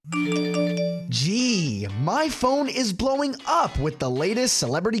my phone is blowing up with the latest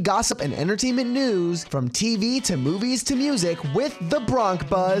celebrity gossip and entertainment news from TV to movies to music with the Bronc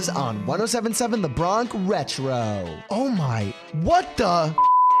Buzz on 107.7 The Bronc Retro. Oh my, what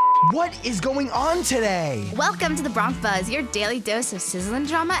is going on today? Welcome to the Bronc Buzz, your daily dose of sizzling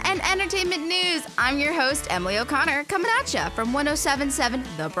drama and entertainment news. I'm your host, Emily O'Connor, coming at ya from 107.7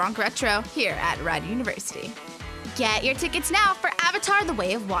 The Bronc Retro here at Rider University. Get your tickets now for Avatar: The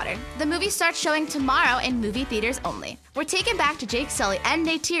Way of Water. The movie starts showing tomorrow in movie theaters only. We're taken back to Jake Sully and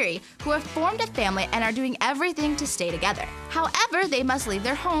Neytiri, who have formed a family and are doing everything to stay together. However, they must leave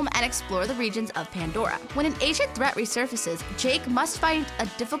their home and explore the regions of Pandora. When an ancient threat resurfaces, Jake must fight a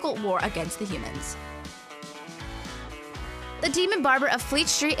difficult war against the humans. The Demon Barber of Fleet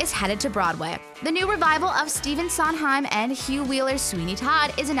Street is headed to Broadway. The new revival of Stephen Sondheim and Hugh Wheeler's Sweeney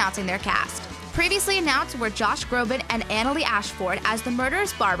Todd is announcing their cast. Previously announced were Josh Groban and Annalee Ashford as the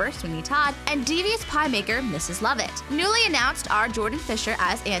murderous barber, Sweeney Todd, and devious pie maker, Mrs. Lovett. Newly announced are Jordan Fisher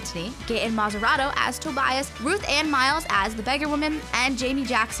as Antony, Gaten Mazzarato as Tobias, Ruth Ann Miles as the Beggar Woman, and Jamie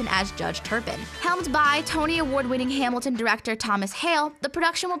Jackson as Judge Turpin. Helmed by Tony Award-winning Hamilton director Thomas Hale, the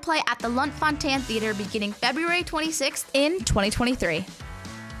production will play at the Lunt-Fontanne Theater beginning February 26th in 2023.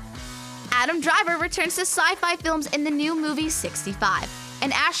 Adam Driver returns to sci-fi films in the new movie 65.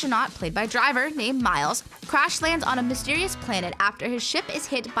 An astronaut, played by Driver, named Miles, crash lands on a mysterious planet after his ship is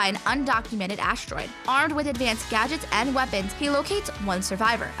hit by an undocumented asteroid. Armed with advanced gadgets and weapons, he locates one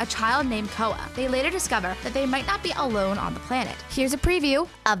survivor, a child named Koa. They later discover that they might not be alone on the planet. Here's a preview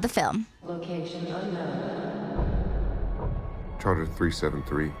of the film. Location unknown. Charter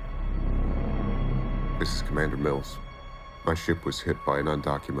 373. This is Commander Mills. My ship was hit by an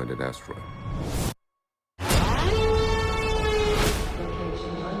undocumented asteroid.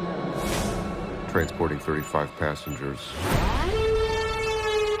 Transporting 35 passengers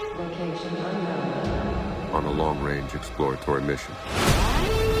on a long-range exploratory mission.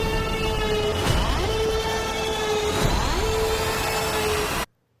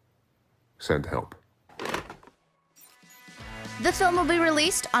 Send help. The film will be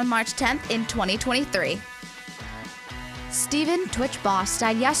released on March 10th in 2023. Stephen Twitch Boss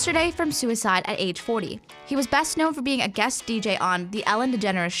died yesterday from suicide at age 40. He was best known for being a guest DJ on The Ellen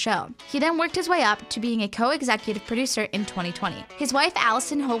DeGeneres Show. He then worked his way up to being a co-executive producer in 2020. His wife,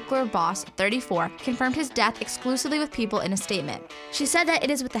 Allison Hochler Boss, 34, confirmed his death exclusively with People in a statement. She said that it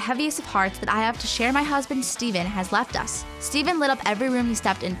is with the heaviest of hearts that I have to share my husband, Stephen, has left us. Stephen lit up every room he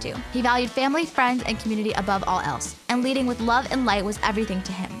stepped into. He valued family, friends, and community above all else, and leading with love and light was everything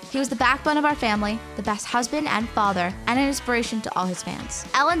to him. He was the backbone of our family, the best husband and father, and an inspiration to all his fans.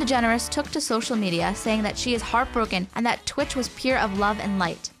 Ellen DeGeneres took to social media saying that she is heartbroken and that Twitch was pure of love and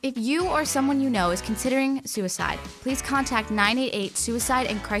light. If you or someone you know is considering suicide, please contact 988 Suicide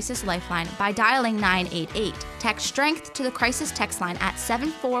and Crisis Lifeline by dialing 988. Text STRENGTH to the crisis text line at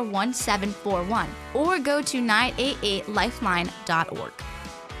 741741 or go to 988lifeline.org.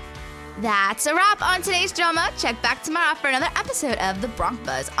 That's a wrap on today's drama. Check back tomorrow for another episode of The Bronc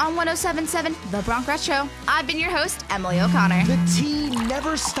Buzz on 107.7 The Bronc Retro. I've been your host, Emily O'Connor. The tea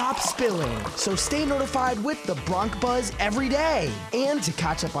never stops spilling, so stay notified with the Bronc Buzz every day. And to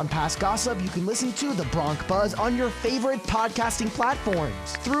catch up on past gossip, you can listen to the Bronc Buzz on your favorite podcasting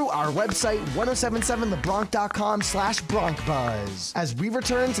platforms through our website 1077thebronc.com/BroncBuzz. As we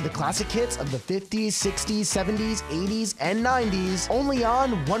return to the classic hits of the 50s, 60s, 70s, 80s, and 90s, only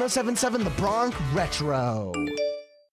on 107.7 The Bronc Retro.